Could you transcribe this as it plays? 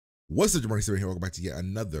What's up, Jamari? Here, welcome back to yet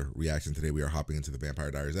another reaction. Today we are hopping into the Vampire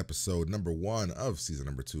Diaries episode number 1 of season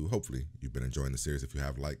number 2. Hopefully you've been enjoying the series. If you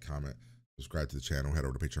have, like, comment, subscribe to the channel, head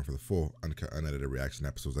over to Patreon for the full uncut, unedited reaction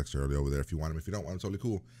episodes extra early over there if you want them. If you don't want them, totally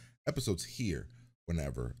cool. Episodes here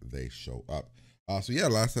whenever they show up. So yeah,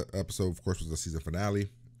 last episode, of course, was the season finale.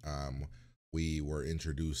 We were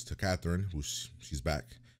introduced to Catherine, she's back.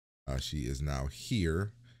 She is now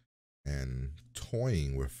here and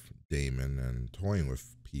toying with Damon and toying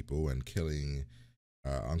with people and killing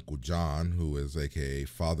Uncle John, who is aka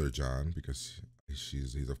Father John, because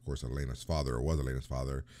he's of course Elena's father, or was Elena's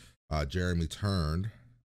father. Jeremy turned.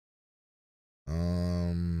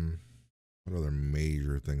 What other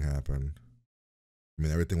major thing happened? I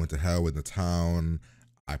mean, everything went to hell in the town.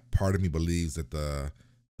 Part of me believes that the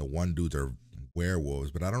one dudes are werewolves,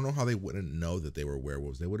 but I don't know how they wouldn't know that they were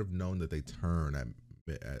werewolves. They would have known that they turn at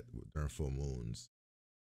during full moons.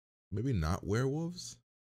 Maybe not werewolves.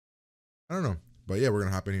 I don't know, but yeah, we're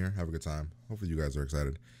gonna hop in here, have a good time. Hopefully you guys are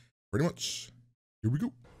excited. Pretty much. Here we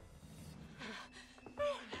go.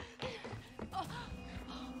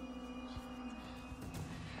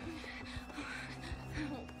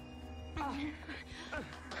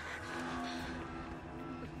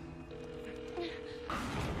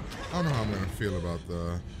 I don't know how I'm gonna feel about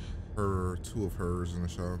two of hers in the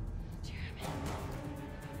show.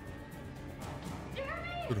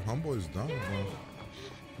 Dude, Homeboy's done.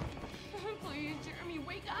 Please, Jeremy,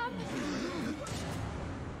 wake up.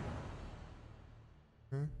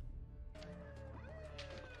 Huh?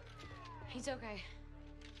 He's okay.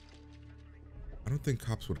 I don't think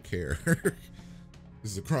cops would care.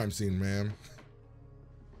 This is a crime scene, ma'am.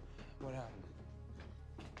 What happened?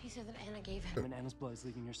 He said that Anna gave him. And Anna's blood is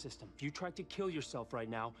leaving your system. If you tried to kill yourself right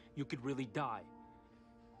now, you could really die.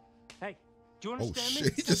 Hey, do you Oh understand shit,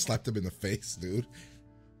 me? he just slapped him in the face, dude.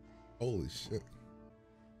 Holy shit.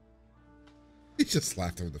 He just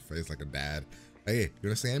slapped him in the face like a dad. Hey, you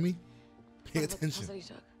understand me? Pay attention. He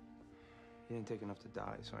took. He didn't take enough to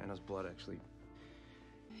die, so Anna's blood actually...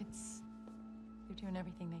 They're doing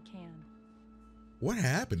everything they can. What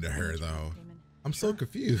happened to her, though? I'm so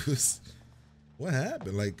confused. What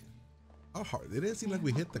happened? Like, how hard? It didn't seem like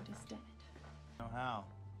we hit the... Know how?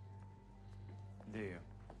 Do you?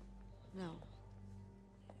 No,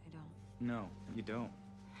 I don't. No, you don't.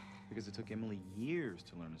 Because it took Emily years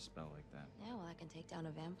to learn a spell like that. Yeah, well, I can take down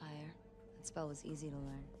a vampire. That spell was easy to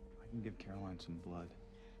learn. I can give Caroline some blood.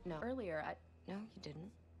 No. Earlier, No, you didn't.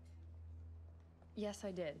 yes,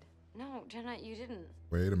 I did. No, Jenna, you didn't.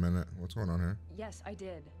 Wait a minute. What's going on here? Yes, I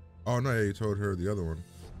did. Oh, no, yeah, you told her the other one.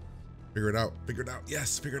 Figure it out. Figure it out.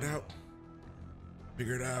 Yes, figure it out.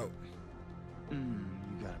 Figure it out. You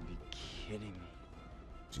gotta be kidding me.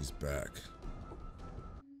 She's back.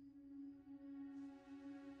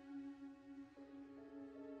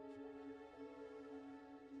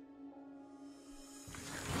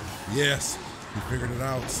 Yes, you figured it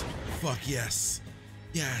out. Fuck yes.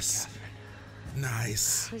 Yes.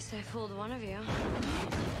 Nice. At least I fooled one of you.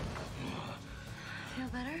 Feel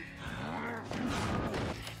better?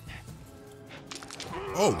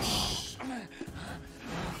 Oh, shh.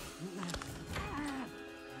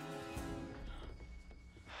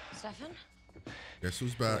 Stefan? Guess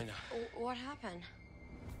who's back? What happened?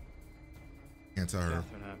 Can't tell her.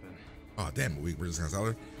 Catherine happened. Oh, damn it. We're just going to tell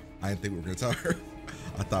her? I didn't think we were going to tell her.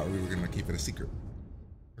 I thought we were going to keep it a secret.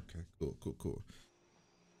 Okay, cool.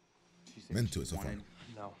 I'm into it so far.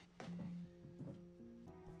 No.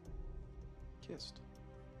 Kissed.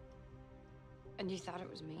 And you thought it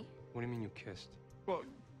was me? What do you mean you kissed? Well,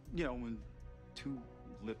 you know, when two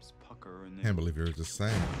lips pucker and Can't believe you were just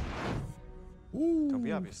saying. Ooh. Don't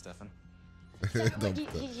be obvious, Stefan. don't,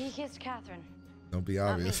 He kissed Catherine. don't be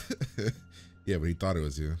Not obvious. Yeah, but he thought it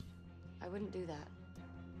was you. I wouldn't do that.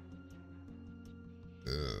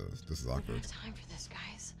 This is I don't awkward. have time for this,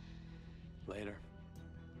 guys. Later.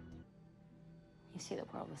 You see the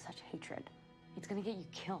world with such hatred. It's gonna get you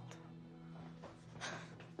killed.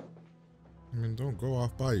 I mean, don't go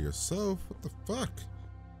off by yourself. What the fuck?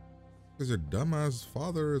 Because your dumbass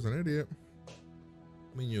father is an idiot.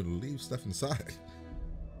 I mean, you leave stuff inside.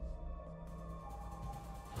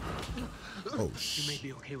 Oh, You may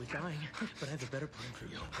be okay with dying, but I have a better plan for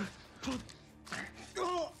you.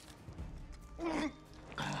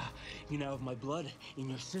 You now have my blood in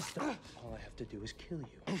your system. All I have to do is kill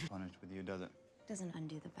you. Punished with you, does it? Doesn't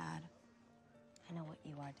undo the bad. I know what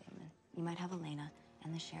you are, Damon. You might have Elena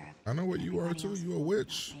and the sheriff. I know what you are Everybody too. else You a knows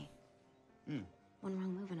witch. about me. One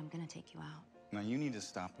wrong move and I'm gonna take you out. Now you need to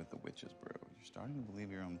stop with the witches, bro. You're starting to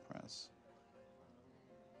believe your own press.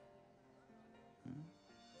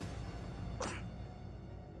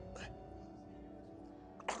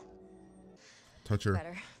 Touch her.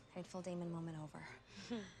 Better. Hateful Damon moment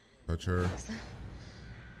over. Touch her.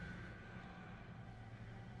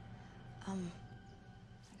 I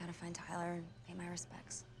gotta find Tyler and pay my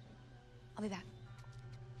respects. I'll be back.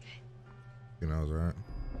 You know, it's alright.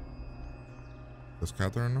 Does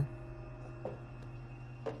Catherine know?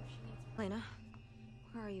 Lena,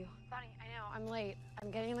 where are you? Bonnie, I know, I'm late.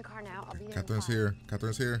 I'm getting in the car now. I'll be there. Catherine's here.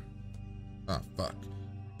 Catherine's here. Ah, fuck.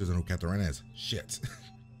 Doesn't know who Catherine is. Shit.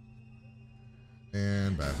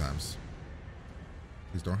 And bad times.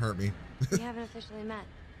 Please don't hurt me. We haven't officially met.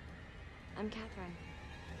 I'm Catherine.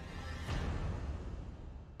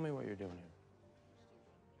 Tell me what you're doing here.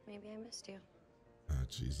 Maybe I missed you. Oh,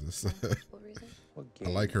 Jesus. What reason? I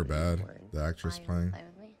like her bad. The actress playing. Play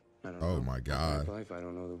with me? I don't Oh know. my I god. can't play if I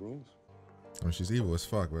don't know the rules. I mean, she's evil as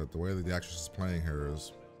fuck, but the way that the actress is playing her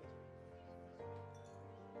is...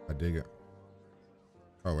 I dig it.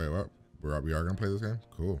 Oh, wait, what? We are gonna play this game?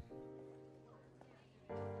 Cool.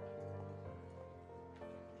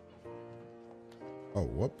 Oh,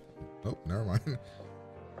 whoop. Nope, never mind.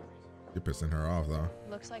 You're pissing her off, though.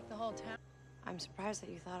 Looks like the whole town. I'm surprised that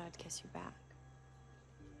you thought I'd kiss you back.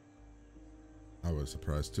 I was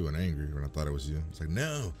surprised, too, and angry when I thought it was you. It's like,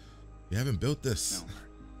 no, you haven't built this.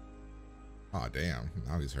 No. Aw, damn.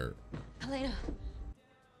 Now he's hurt. Elena.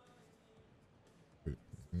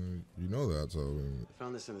 You know that, so... I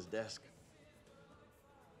found this in his desk.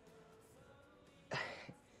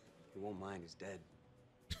 He won't mind, he's dead.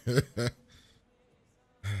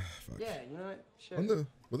 Fuck. Yeah, you know what? Sure.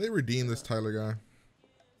 Will they redeem this Tyler guy?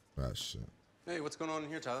 Ah, shit. Hey, what's going on in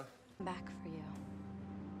here, Tyler? I'm back for you.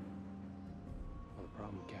 Well, the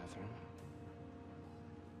problem, Catherine,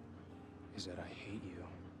 is that I hate you.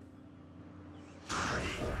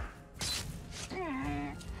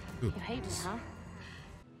 You hate me, huh?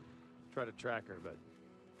 Try to track her, but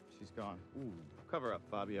she's gone. Ooh, cover up,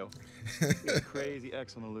 Fabio. You got a crazy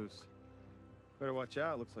ex on the loose. Better watch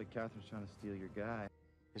out. Looks like Catherine's trying to steal your guy.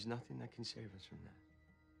 There's nothing that can save us from that.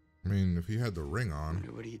 I mean, if he had the ring I on,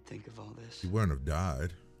 wonder what he'd think of all this. he wouldn't have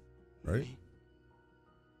died, right? Me?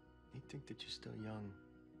 He'd think that you're still young.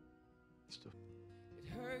 Still. It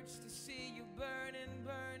hurts to see you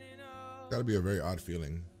burning up. Gotta be a very odd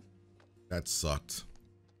feeling. That sucked.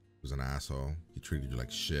 He was an asshole. He treated you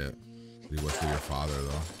like shit. He was to your father,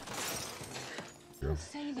 though. Yo,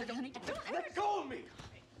 Let go of me!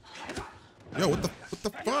 Yo, what the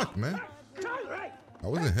fuck, man? I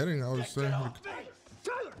wasn't hitting. I was saying.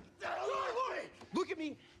 Tyler! Look at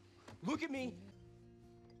me! Look at me!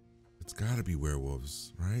 It's gotta be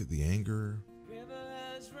werewolves, right? The anger.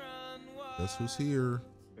 That's who's here.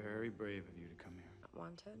 Very brave of you to come here.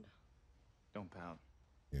 Wanted? Don't pout.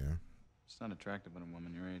 Yeah. It's not attractive in a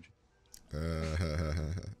woman your age.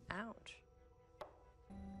 Ouch.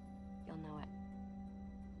 You'll know it.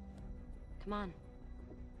 Come on.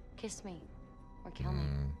 Kiss me. Or kill me.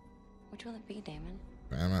 Which will it be, Damon?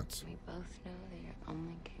 Damn it. We both know that you're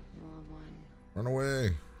only capable of one. Run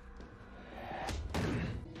away.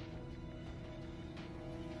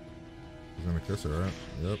 He's gonna kiss her, right?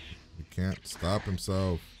 Yep. He can't stop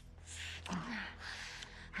himself. That's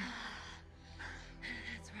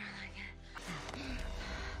where I like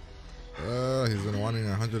it. He's been wanting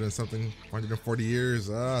 100 and something, 140 years.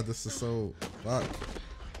 This is so fuck.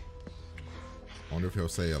 I wonder if he'll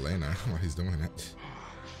say Elena while he's doing it.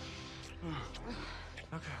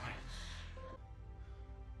 Okay.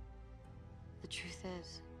 The truth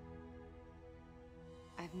is,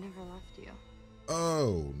 I've never left you.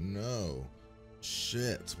 Oh no.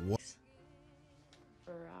 Shit. What?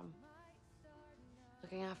 For,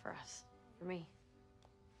 looking out for us. For me.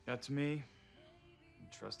 That's me.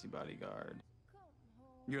 Trusty bodyguard.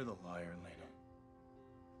 You're the liar, Lena.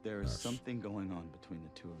 There is something going on between the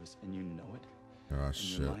two of us, and you know it. Oh And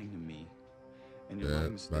shit. you're lying to me. And you're Yeah,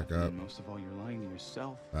 lying to back Stephanie, up. and most of all, you're lying to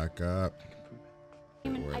yourself. Back up. I can prove it.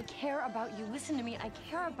 Damon, Wait. I care about you. Listen to me. I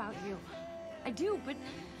care about you. I do, but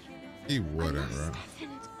He wouldn't, I'm not right?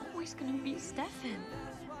 Stefan. It's always gonna be Stefan.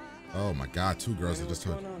 Oh my god, two girls that just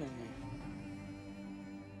took.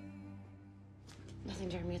 Nothing,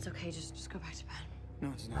 Jeremy. It's okay. Just go back to bed. No,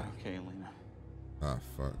 it's not okay, Elena. Ah,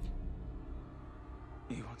 fuck.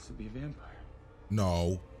 He wants to be a vampire.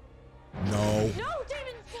 No. No. No,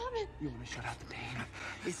 Damon, stop it! You want to shut out the pain?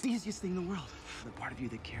 It's the easiest thing in the world. The part of you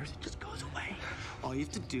that cares, it just goes away. All you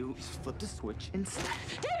have to do is flip the switch and snap.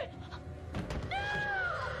 Damon!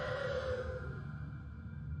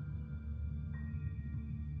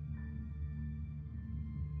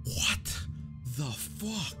 What the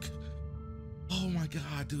fuck? Oh my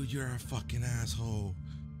god, dude, you're a fucking asshole.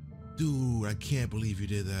 Dude, I can't believe you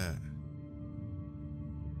did that.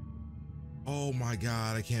 Oh my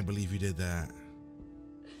god, I can't believe you did that.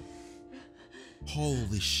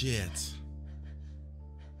 Holy shit.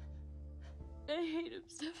 I hate him,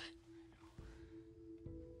 Stefan.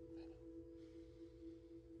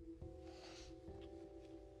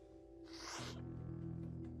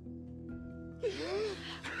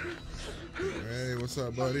 Hey, what's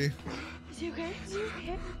up, buddy? Is he okay? Is he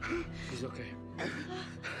okay? He's okay.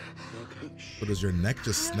 But does your neck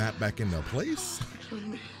just snap back into place? Killed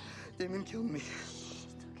me. Damon killed me.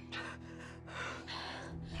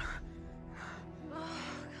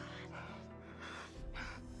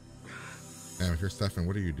 Damn, if you're Stefan,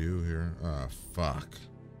 what do you do here? Fuck.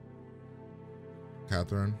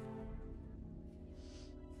 Catherine?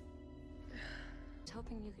 I was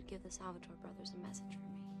hoping you could give the Salvatore brothers a message for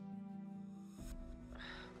me.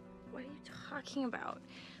 What are you talking about?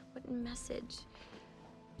 What message?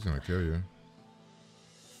 He's gonna kill you.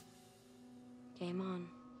 Game on.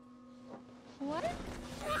 What?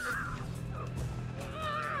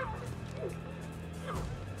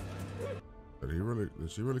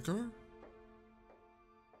 Did she really kill her?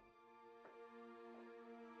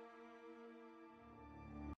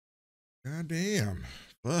 God damn.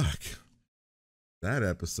 Fuck. That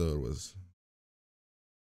episode was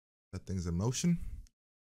that thing's in motion.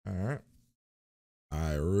 All right.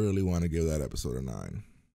 I really want to give that episode a 9.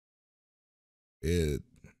 It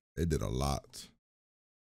did a lot.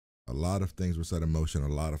 A lot of things were set in motion. A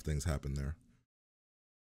lot of things happened there.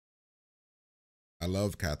 I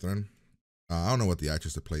love Catherine. I don't know what the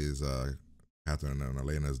actress that plays Catherine and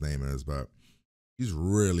Elena's name is, but she's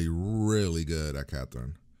really, really good at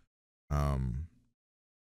Catherine.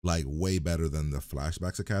 Like way better than the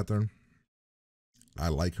flashbacks of Catherine. I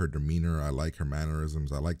like her demeanor. I like her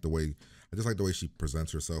mannerisms. I just like the way she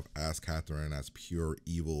presents herself as Catherine, as pure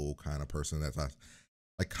evil kind of person that's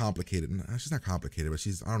like complicated. She's not complicated, but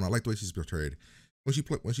I don't know. I like the way she's portrayed. When she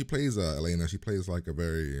plays Elena, she plays like a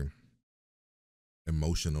very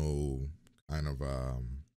emotional kind of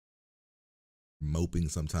moping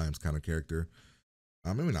sometimes kind of character.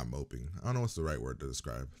 Maybe not moping. I don't know what's the right word to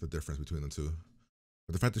describe the difference between the two.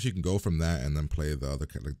 But the fact that she can go from that and then play the other,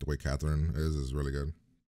 like the way Catherine is really good.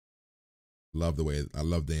 I love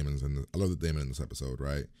Damon in this episode,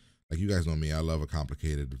 right? Like you guys know me, I love a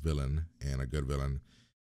complicated villain and a good villain.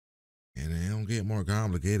 And it don't get more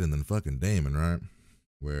complicated than fucking Damon, right?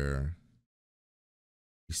 Where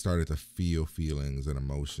he started to feel feelings and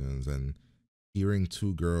emotions, and hearing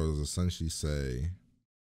two girls essentially say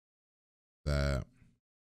that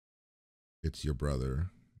it's your brother.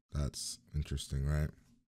 That's interesting, right?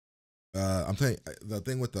 I'm telling you, the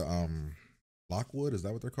thing with the Lockwood, is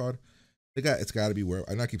that what they're called? It's got to be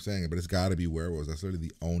werewolves. I know I keep saying it, but it's got to be werewolves. That's literally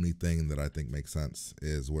the only thing that I think makes sense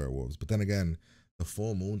is werewolves. But then again, the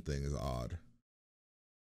full moon thing is odd.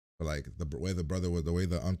 But like the way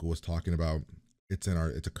the uncle was talking about, it's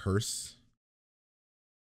a curse.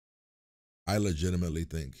 I legitimately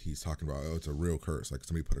think he's talking about, it's a real curse. Like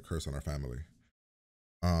somebody put a curse on our family.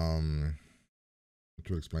 Which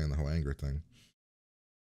would explain the whole anger thing.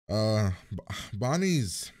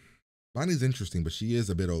 Bonnie's interesting, but she is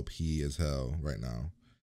a bit OP as hell right now.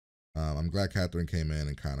 I'm glad Catherine came in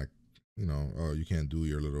and kind of, oh, you can't do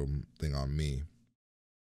your little thing on me.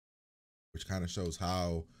 Which kind of shows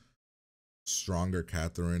how stronger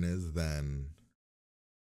Catherine is than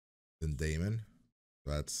Damon.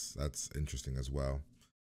 That's interesting as well.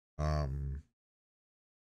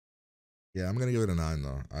 Yeah, I'm gonna give it a 9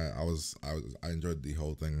 though. I enjoyed the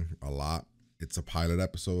whole thing a lot. It's a pilot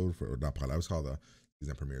episode not pilot. I was called the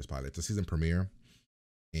season premiere's pilot. It's a season premiere,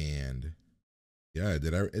 and yeah, it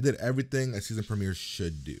did everything a season premiere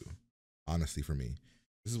should do. Honestly, for me,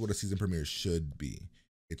 this is what a season premiere should be.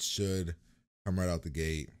 It should come right out the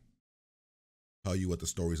gate, tell you what the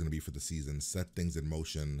story is gonna be for the season, set things in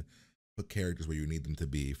motion, put characters where you need them to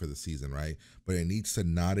be for the season, right? But it needs to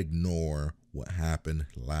not ignore what happened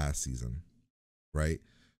last season, right?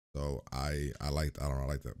 So I like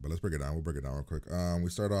that. But let's break it down. We'll break it down real quick. We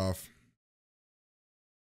start off.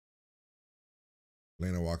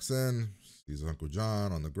 Elena walks in, sees Uncle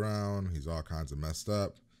John on the ground. He's all kinds of messed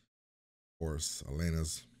up. Of course,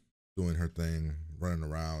 Elena's doing her thing, running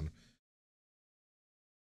around.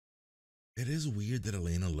 It is weird that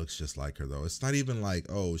Elena looks just like her, though. It's not even like,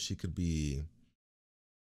 oh, she could be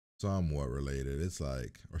somewhat related. It's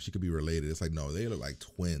like, or she could be related. It's like, no, they look like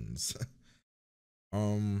twins.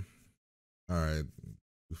 All right.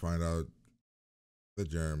 We find out that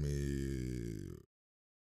Jeremy,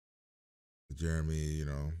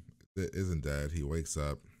 isn't dead. He wakes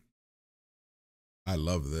up. I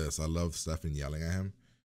love this. I love Stefan yelling at him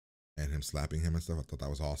and him slapping him and stuff. I thought that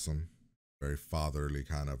was awesome. Very fatherly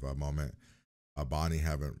kind of a moment. Bonnie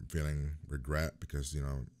feeling regret because,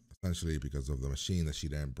 essentially because of the machine that she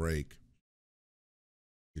didn't break.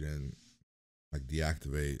 She didn't like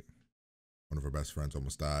deactivate. One of her best friends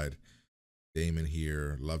almost died. Damon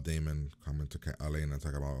here, love Damon, coming to Elena and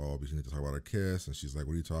talking about, oh, we need to talk about our kiss. And she's like,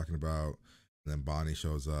 what are you talking about? And then Bonnie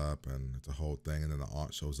shows up and it's a whole thing. And then the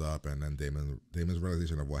aunt shows up and then Damon's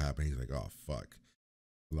realization of what happened. He's like, oh, fuck.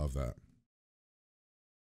 Love that.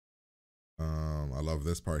 I love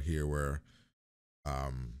this part here where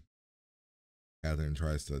Catherine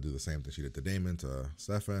tries to do the same thing she did to Damon, to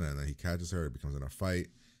Stefan, and then he catches her. It becomes in a fight.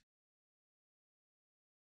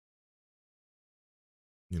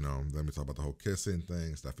 You know, then we talk about the whole kissing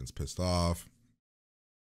thing. Stefan's pissed off.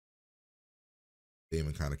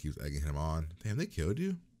 Damon kind of keeps egging him on. Damn, they killed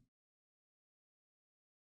you?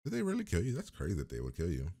 Did they really kill you? That's crazy that they would kill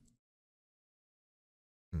you.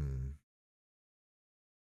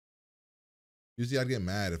 Usually I'd get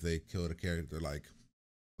mad if they killed a character like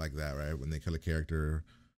that, right? When they kill a character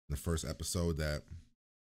in the first episode that...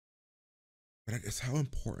 But I guess how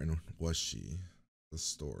important was she? The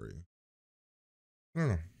story. I don't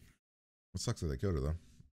know. It sucks that they killed her though.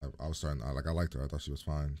 I was starting, I liked her. I thought she was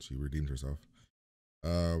fine. She redeemed herself.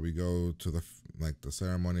 We go to the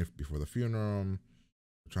ceremony before the funeral.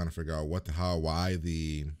 We're trying to figure out why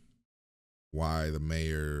the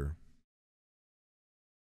mayor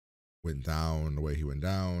went down the way he went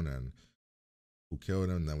down and who killed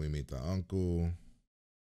him. Then we meet the uncle,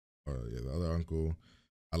 or yeah, the other uncle.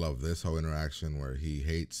 I love this whole interaction where he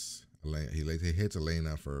hates Elena. He hates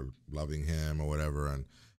Elena for loving him or whatever. And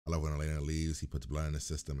I love when Elena leaves. He puts blood in his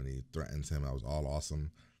system and he threatens him. That was all awesome.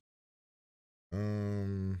 So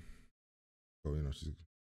you know,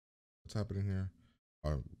 what's happening here?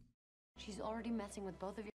 She's already messing with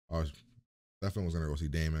both of you. Stefan was gonna go see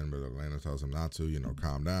Damon, but Elena tells him not to. You know,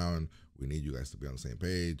 calm down. We need you guys to be on the same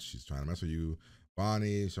page. She's trying to mess with you.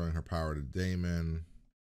 Bonnie showing her power to Damon.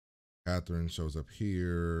 Catherine shows up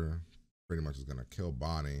here. Pretty much is gonna kill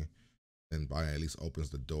Bonnie. Then Bonnie at least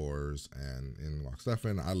opens the doors, and in walks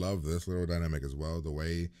Stefan. I love this little dynamic as well. The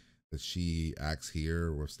way that she acts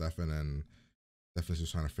here with Stefan, and Stefan's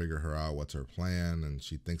just trying to figure her out. What's her plan? And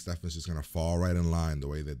she thinks Stefan's just gonna fall right in line the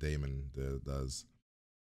way that Damon does.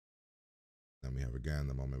 Then we have again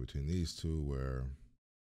the moment between these two where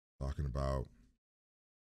talking about,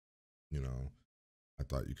 you know, I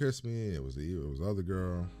thought you kissed me. It was the other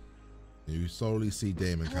girl. And you slowly see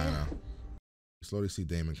Damon kind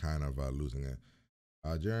of losing it.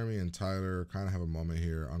 Jeremy and Tyler kind of have a moment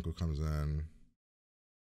here. Uncle comes in,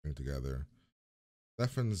 bring together.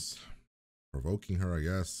 Stefan's provoking her, I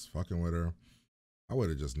guess, fucking with her. I would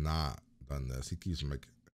have just not done this. He keeps like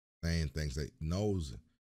saying things that he knows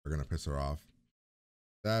are gonna piss her off.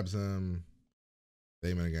 Stabs him.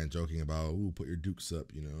 Damon again joking about, ooh, put your dukes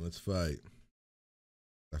up, you know, let's fight.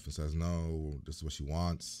 Stefan says no, this is what she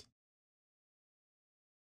wants.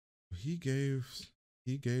 He gave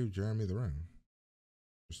Jeremy the ring.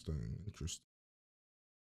 Interesting.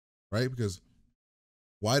 Right? Because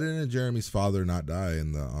why didn't Jeremy's father not die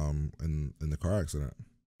in the car accident?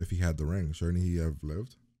 If he had the ring, shouldn't he have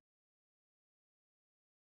lived?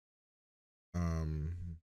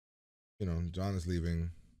 You know, John is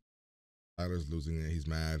leaving. Tyler's losing it. He's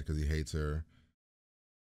mad because he hates her.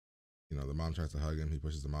 You know, the mom tries to hug him. He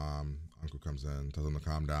pushes the mom. Uncle comes in, tells him to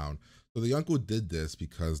calm down. So the uncle did this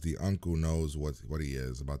because the uncle knows what he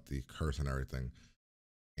is about the curse and everything.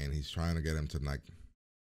 And he's trying to get him to like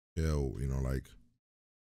chill, you know, like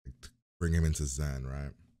bring him into Zen,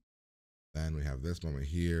 right? Then we have this moment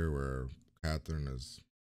here where Catherine is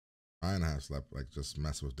trying to have slept, like just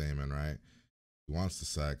mess with Damon, right? He wants the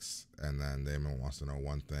sex, and then Damon wants to know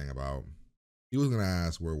one thing about, he was going to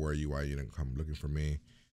ask, where were you? Why you didn't come looking for me?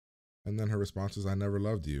 And then her response is, I never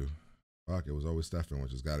loved you. Fuck, it was always Stefan,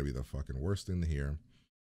 which has got to be the fucking worst thing to hear.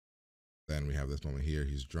 Then we have this moment here.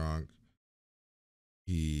 He's drunk.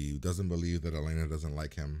 He doesn't believe that Elena doesn't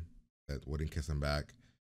like him, that wouldn't kiss him back.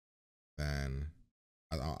 Then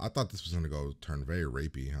I thought this was going to turn very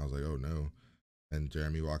rapey. I was like, oh no. And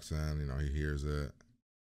Jeremy walks in, you know, he hears it.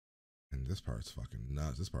 And this part's fucking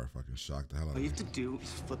nuts. This part fucking shocked the hell out of me. All you have to do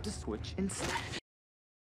is flip the switch and snap.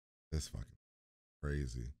 This fucking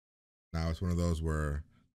crazy. Now it's one of those where,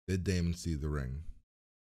 did Damon see the ring?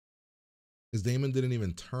 Because Damon didn't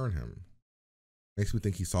even turn him. Makes me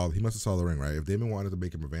think he must have saw the ring, right? If Damon wanted to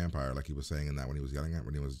make him a vampire, like he was saying in that when he was yelling at,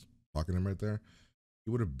 when he was talking to him right there,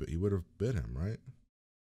 he would have bit him, right?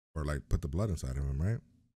 Or like put the blood inside of him, right?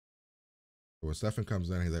 But when Stefan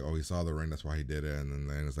comes in, he's like, oh, he saw the ring, that's why he did it. And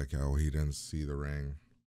then it's like, oh, he didn't see the ring.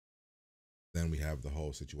 Then we have the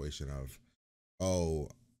whole situation of, oh,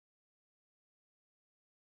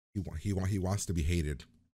 he wants to be hated.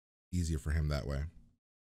 Easier for him that way.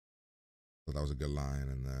 So that was a good line.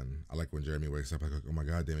 And then I like when Jeremy wakes up like, oh my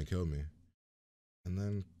God, Damon killed me. And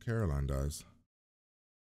then Caroline dies,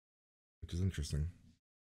 which is interesting.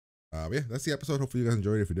 But yeah, that's the episode. Hopefully you guys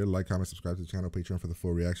enjoyed it. If you did, like, comment, subscribe to the channel, Patreon for the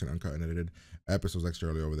full reaction, uncut and edited episodes extra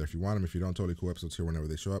early over there if you want them. If you don't, totally cool episodes here whenever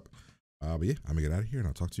they show up. But yeah, I'm gonna get out of here and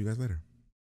I'll talk to you guys later.